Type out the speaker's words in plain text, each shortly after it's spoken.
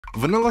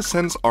Vanilla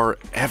scents are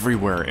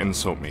everywhere in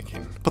soap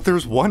making, but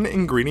there's one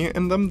ingredient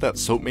in them that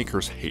soap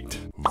makers hate.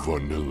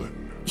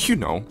 Vanillin. You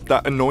know,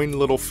 that annoying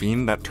little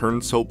fiend that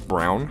turns soap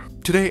brown.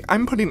 Today,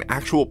 I'm putting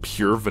actual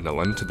pure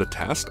vanillin to the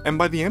test, and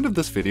by the end of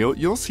this video,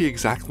 you'll see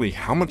exactly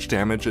how much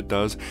damage it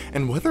does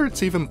and whether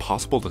it's even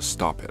possible to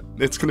stop it.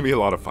 It's gonna be a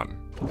lot of fun.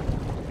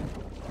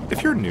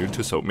 If you're new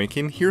to soap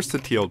making, here's the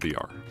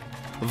TLDR.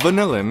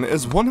 Vanillin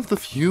is one of the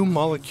few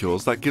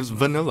molecules that gives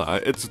vanilla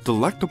its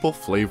delectable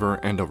flavor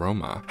and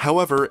aroma.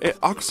 However, it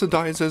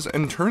oxidizes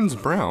and turns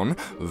brown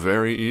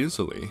very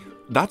easily.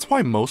 That's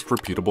why most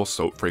reputable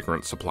soap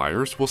fragrance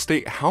suppliers will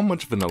state how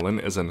much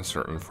vanillin is in a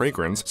certain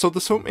fragrance, so the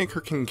soap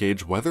maker can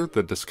gauge whether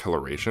the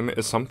discoloration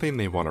is something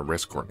they want to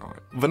risk or not.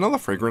 Vanilla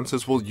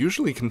fragrances will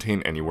usually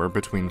contain anywhere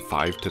between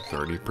 5 to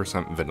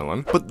 30%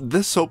 vanillin, but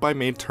this soap I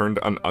made turned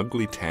an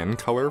ugly tan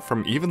color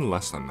from even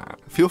less than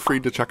that. Feel free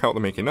to check out the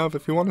making of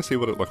if you want to see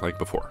what it looked like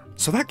before.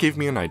 So that gave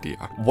me an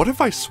idea. What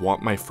if I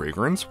swap my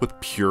fragrance with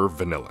pure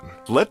vanillin?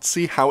 Let's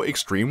see how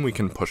extreme we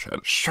can push it.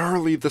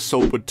 Surely the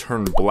soap would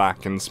turn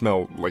black and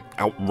smell like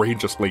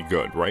outrageously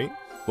good, right?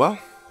 Well,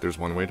 there's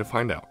one way to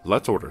find out.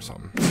 Let's order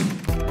some.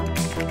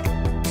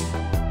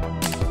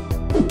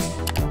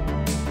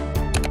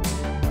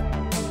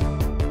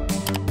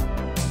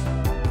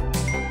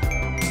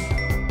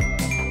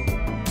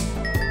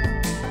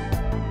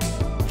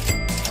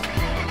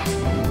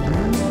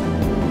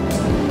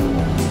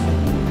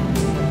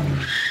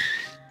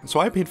 So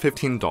I paid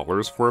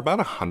 $15 for about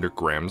 100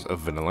 grams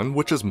of vanillin,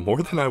 which is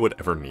more than I would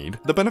ever need.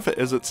 The benefit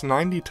is it's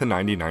 90 to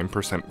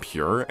 99%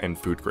 pure and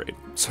food grade,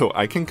 so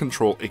I can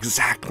control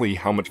exactly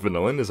how much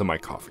vanillin is in my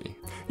coffee.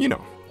 You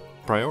know,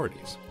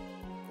 priorities.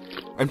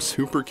 I'm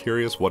super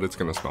curious what it's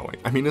gonna smell like.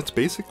 I mean, it's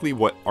basically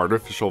what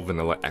artificial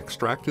vanilla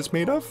extract is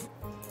made of.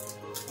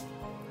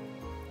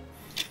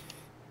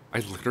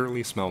 I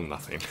literally smell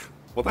nothing.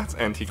 Well, that's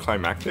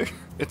anticlimactic.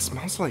 It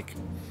smells like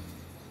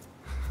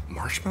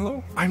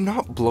marshmallow? I'm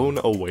not blown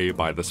away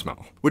by the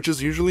smell, which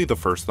is usually the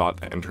first thought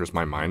that enters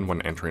my mind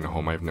when entering a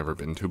home I've never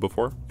been to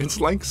before.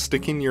 It's like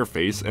sticking your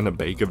face in a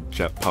bag of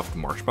jet puffed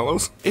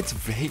marshmallows. It's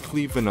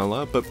vaguely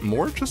vanilla, but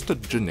more just a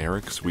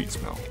generic sweet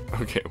smell.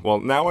 Okay, well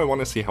now I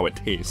want to see how it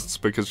tastes,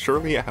 because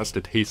surely it has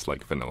to taste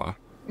like vanilla.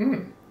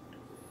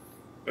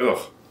 Ugh.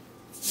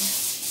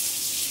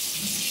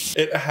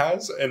 It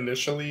has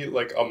initially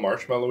like a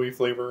marshmallowy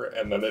flavor,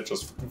 and then it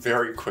just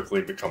very quickly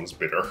becomes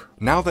bitter.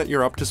 Now that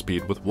you're up to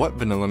speed with what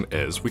vanillin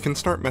is, we can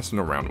start messing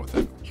around with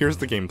it. Here's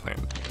the game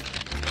plan.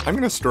 I'm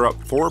going to stir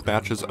up 4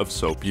 batches of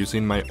soap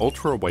using my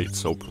ultra white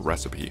soap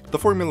recipe. The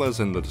formula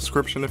is in the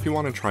description if you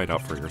want to try it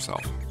out for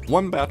yourself.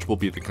 1 batch will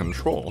be the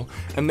control,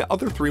 and the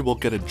other 3 will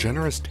get a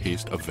generous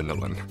taste of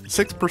vanillin.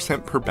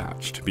 6% per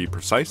batch to be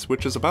precise,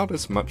 which is about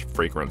as much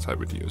fragrance I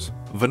would use.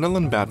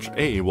 Vanillin batch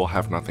A will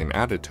have nothing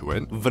added to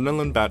it.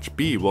 Vanillin batch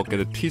B will get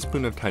a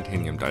teaspoon of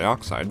titanium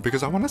dioxide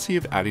because I want to see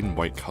if adding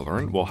white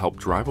colorant will help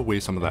drive away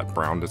some of that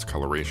brown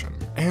discoloration.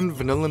 And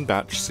vanillin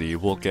batch C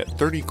will get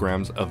 30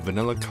 grams of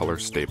vanilla color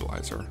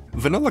stabilizer.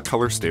 Vanilla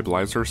color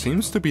stabilizer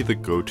seems to be the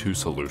go-to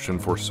solution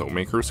for soap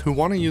makers who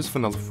want to use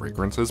vanilla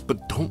fragrances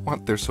but don't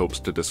want their soaps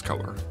to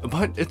discolor.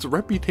 But its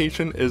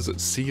reputation is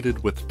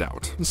seeded with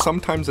doubt.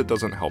 Sometimes it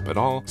doesn't help at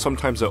all,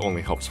 sometimes it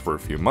only helps for a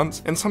few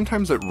months, and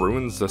sometimes it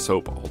ruins the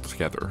soap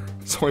altogether.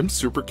 So I'm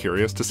super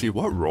curious to see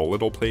what role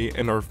it'll play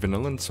in our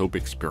vanillin soap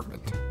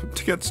experiment. But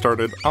to get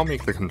started, I'll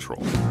make the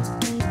control.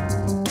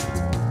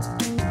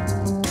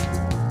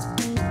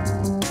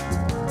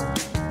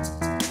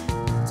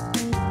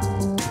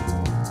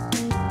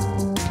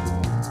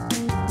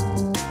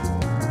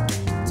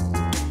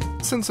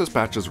 Since this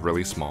batch is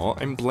really small,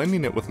 I'm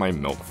blending it with my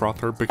milk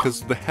frother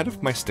because the head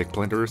of my stick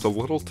blender is a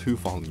little too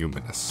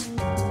voluminous.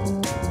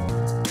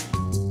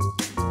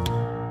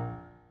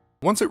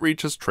 Once it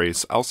reaches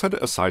trace, I'll set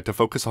it aside to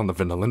focus on the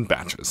vanillin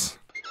batches.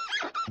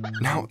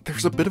 Now,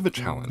 there's a bit of a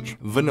challenge.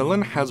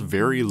 Vanillin has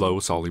very low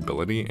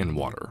solubility in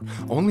water,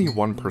 only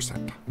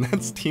 1%.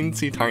 That's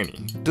teensy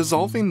tiny.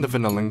 Dissolving the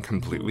vanillin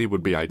completely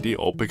would be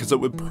ideal because it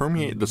would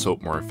permeate the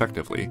soap more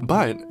effectively,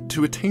 but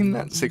to attain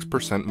that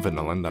 6%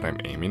 vanillin that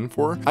I'm aiming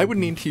for, I would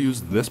need to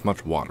use this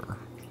much water.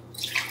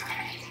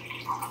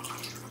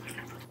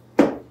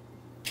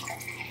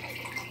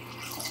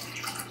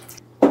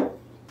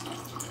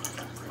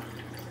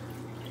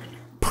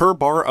 Per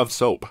bar of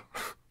soap.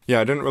 Yeah,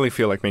 I didn't really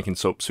feel like making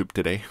soap soup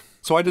today.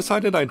 So I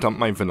decided I'd dump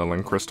my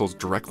vanillin crystals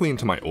directly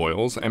into my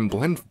oils and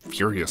blend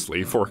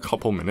furiously for a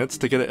couple minutes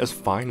to get it as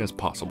fine as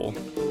possible.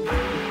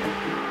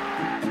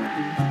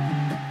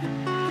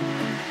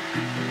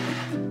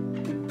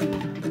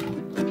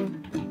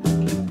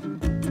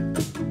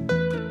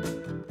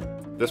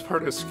 This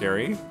part is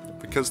scary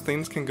because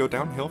things can go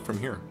downhill from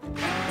here.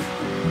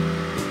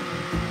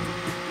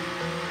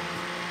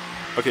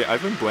 Okay,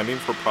 I've been blending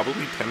for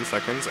probably 10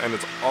 seconds and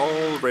it's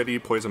already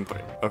poison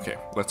pudding. Okay,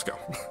 let's go.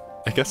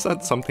 I guess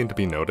that's something to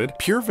be noted.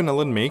 Pure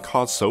vanillin may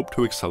cause soap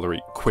to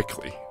accelerate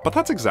quickly, but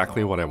that's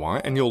exactly what I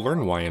want and you'll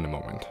learn why in a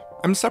moment.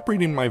 I'm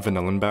separating my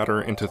vanillin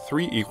batter into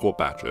 3 equal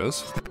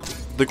batches.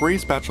 The gray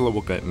spatula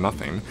will get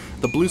nothing,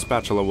 the blue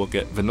spatula will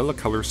get vanilla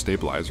color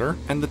stabilizer,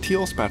 and the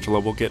teal spatula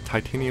will get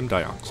titanium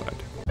dioxide.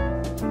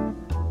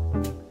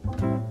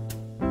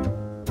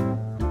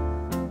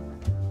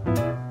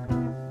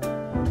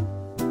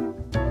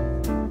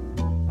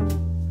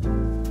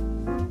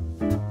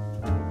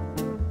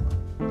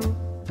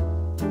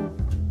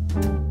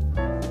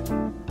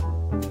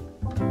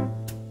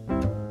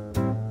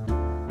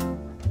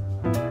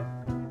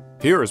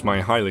 Here is my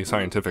highly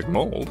scientific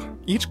mold.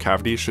 Each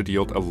cavity should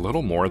yield a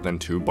little more than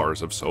 2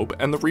 bars of soap,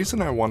 and the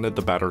reason I wanted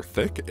the batter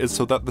thick is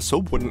so that the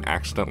soap wouldn't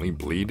accidentally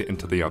bleed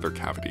into the other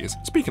cavities.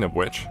 Speaking of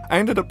which, I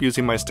ended up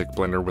using my stick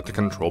blender with the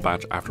control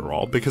batch after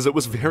all because it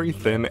was very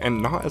thin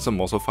and not as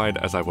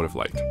emulsified as I would have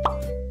liked.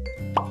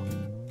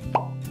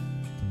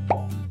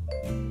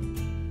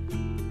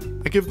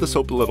 I give the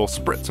soap a little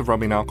spritz of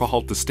rubbing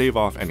alcohol to stave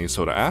off any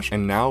soda ash,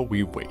 and now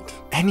we wait.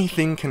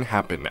 Anything can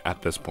happen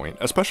at this point,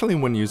 especially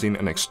when using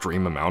an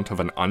extreme amount of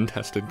an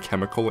untested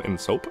chemical in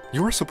soap.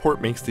 Your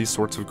support makes these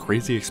sorts of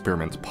crazy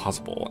experiments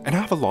possible, and I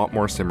have a lot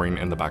more simmering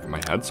in the back of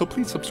my head, so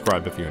please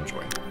subscribe if you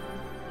enjoy.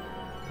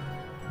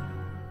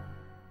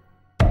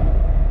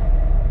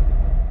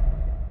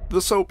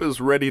 The soap is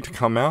ready to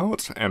come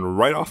out, and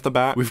right off the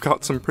bat, we've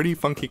got some pretty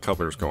funky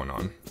colors going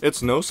on.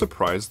 It's no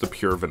surprise the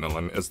pure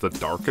vanillin is the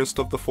darkest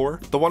of the 4.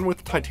 The one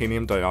with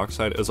titanium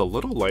dioxide is a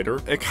little lighter.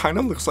 It kind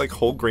of looks like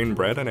whole grain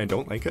bread and I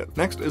don't like it.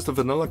 Next is the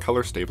vanilla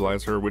color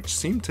stabilizer, which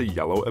seemed to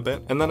yellow a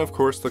bit. And then of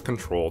course the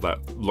control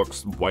that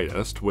looks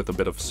whitest with a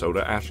bit of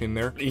soda ash in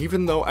there.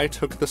 Even though I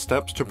took the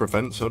steps to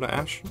prevent soda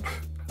ash,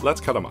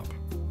 let's cut them up.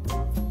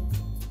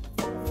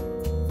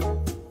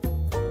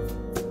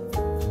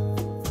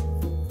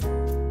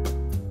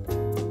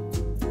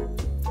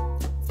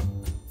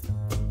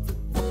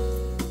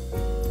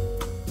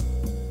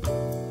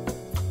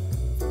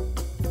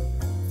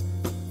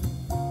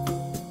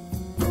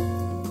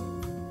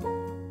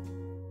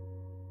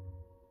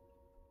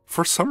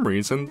 For some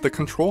reason, the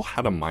control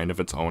had a mind of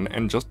its own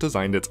and just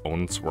designed its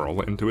own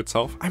swirl into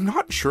itself. I'm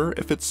not sure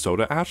if it's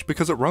soda ash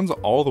because it runs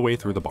all the way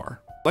through the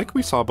bar. Like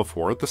we saw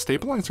before, the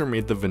stabilizer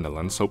made the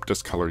vanillin soap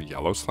discolor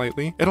yellow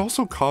slightly. It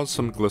also caused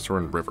some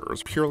glycerin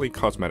rivers, purely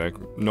cosmetic,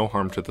 no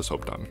harm to the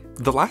soap done.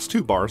 The last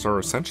 2 bars are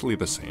essentially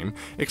the same,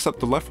 except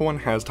the left one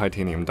has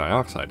titanium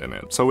dioxide in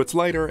it, so it's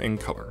lighter in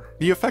color.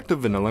 The effect of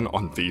vanillin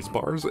on these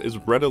bars is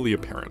readily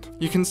apparent.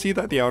 You can see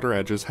that the outer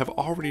edges have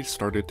already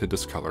started to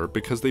discolor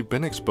because they've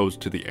been exposed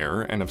to the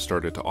air and have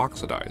started to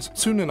oxidize.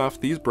 Soon enough,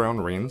 these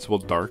brown rings will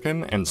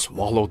darken and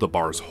swallow the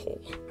bars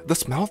whole. The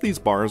smell these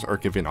bars are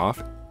giving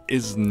off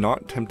is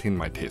not tempting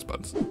my taste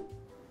buds.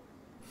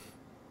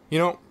 You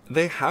know,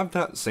 they have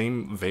that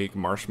same vague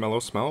marshmallow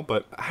smell,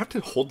 but I have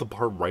to hold the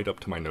bar right up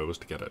to my nose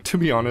to get it. To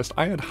be honest,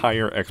 I had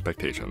higher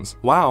expectations.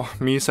 Wow,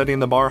 me setting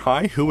the bar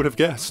high? Who would have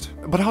guessed?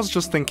 But I was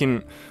just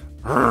thinking,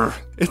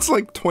 it's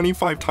like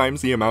 25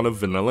 times the amount of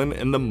vanillin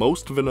and the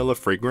most vanilla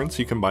fragrance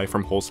you can buy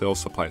from Wholesale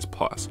Supplies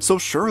Plus. So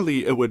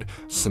surely it would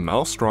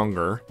smell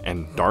stronger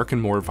and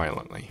darken more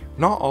violently.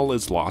 Not all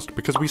is lost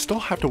because we still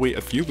have to wait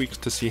a few weeks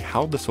to see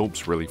how the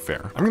soaps really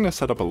fare. I'm gonna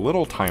set up a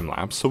little time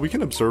lapse so we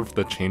can observe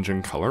the change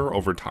in color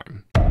over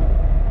time.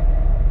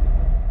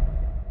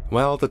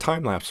 Well, the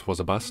time-lapse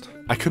was a bust.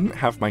 I couldn't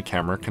have my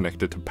camera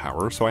connected to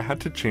power, so I had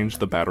to change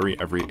the battery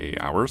every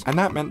 8 hours, and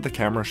that meant the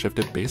camera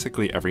shifted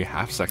basically every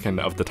half second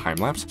of the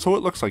time-lapse, so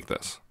it looks like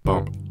this.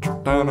 Boom.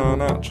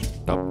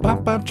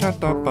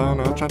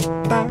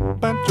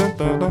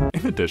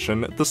 In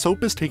addition, the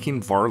soap is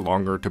taking far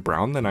longer to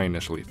brown than I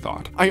initially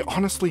thought. I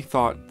honestly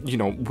thought, you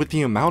know, with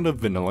the amount of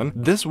vanillin,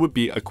 this would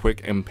be a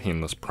quick and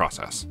painless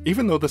process.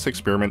 Even though this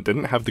experiment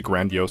didn't have the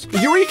grandiose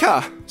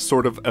Eureka!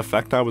 Sort of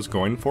effect I was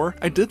going for,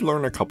 I did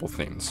learn a couple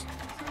things.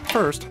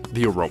 First,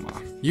 the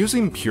aroma.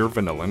 Using pure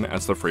vanillin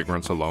as the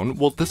fragrance alone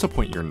will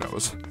disappoint your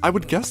nose. I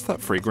would guess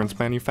that fragrance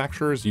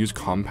manufacturers use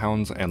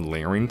compounds and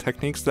layering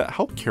techniques that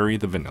help carry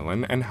the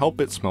vanillin and help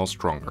it smell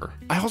stronger.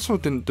 I also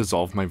didn't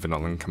dissolve my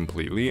vanillin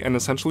completely and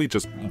essentially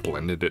just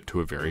blended it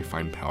to a very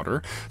fine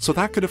powder, so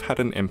that could have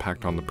had an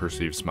impact on the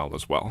perceived smell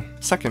as well.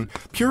 Second,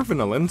 pure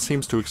vanillin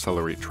seems to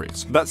accelerate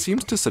trace. That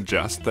seems to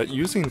suggest that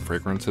using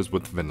fragrances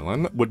with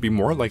vanillin would be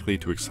more likely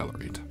to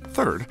accelerate.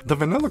 Third, the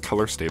vanilla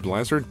color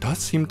stabilizer does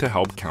seem to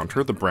help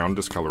counter the brown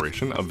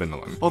discoloration of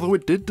vanillin, although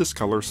it did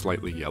discolor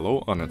slightly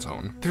yellow on its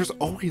own. There's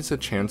always a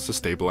chance the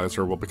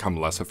stabilizer will become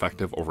less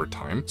effective over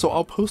time, so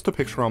I'll post a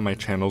picture on my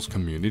channel's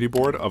community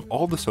board of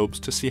all the soaps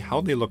to see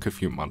how they look a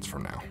few months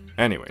from now.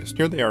 Anyways,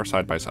 here they are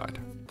side by side.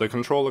 The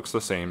control looks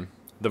the same,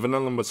 the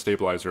vanillin with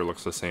stabilizer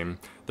looks the same,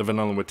 the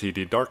vanillin with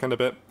TD darkened a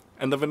bit,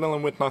 and the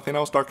vanillin with nothing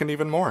else darkened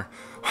even more.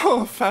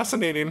 Oh,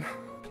 fascinating.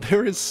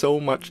 There is so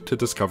much to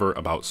discover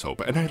about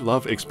soap, and I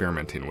love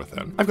experimenting with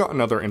it. I've got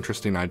another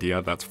interesting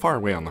idea that's far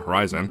away on the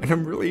horizon, and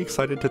I'm really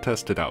excited to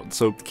test it out,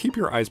 so keep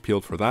your eyes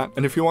peeled for that,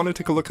 and if you want to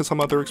take a look at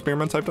some other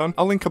experiments I've done,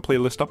 I'll link a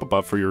playlist up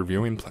above for your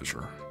viewing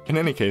pleasure. In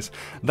any case,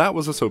 that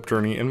was a soap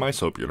journey in my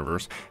soap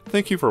universe.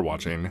 Thank you for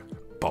watching.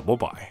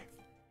 Bye-bye.